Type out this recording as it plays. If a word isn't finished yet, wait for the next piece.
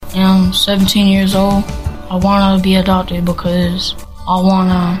am 17 years old. I want to be adopted because I want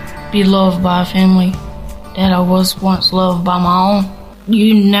to be loved by a family that I was once loved by my own.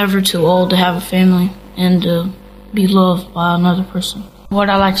 You're never too old to have a family and to be loved by another person. What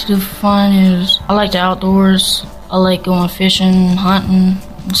I like to do for fun is I like the outdoors. I like going fishing, hunting,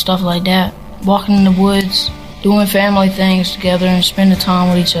 and stuff like that. Walking in the woods, doing family things together and spending time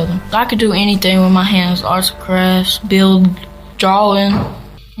with each other. I could do anything with my hands, arts and crafts, build, drawing.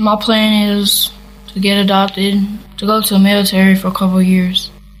 My plan is to get adopted, to go to the military for a couple of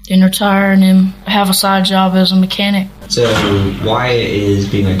years, then retire and then have a side job as a mechanic. So why is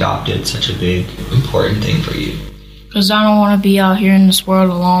being adopted such a big, important thing for you? Because I don't want to be out here in this world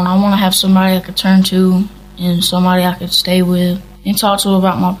alone. I want to have somebody I could turn to and somebody I could stay with and talk to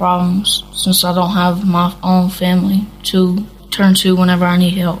about my problems, since I don't have my own family to turn to whenever I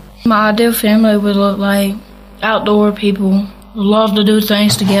need help. My ideal family would look like outdoor people who love to do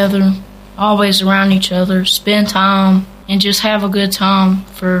things together, always around each other, spend time, and just have a good time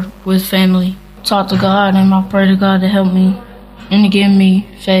with family. Talk to God, and I pray to God to help me and to give me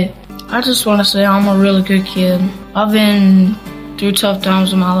faith. I just want to say I'm a really good kid. I've been through tough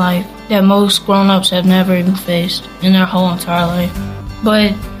times in my life that most grown-ups have never even faced in their whole entire life.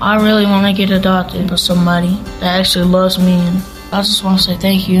 But I really want to get adopted by somebody that actually loves me, and I just want to say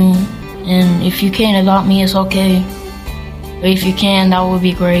thank you. And if you can't adopt me, it's okay. But if you can, that would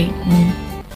be great. And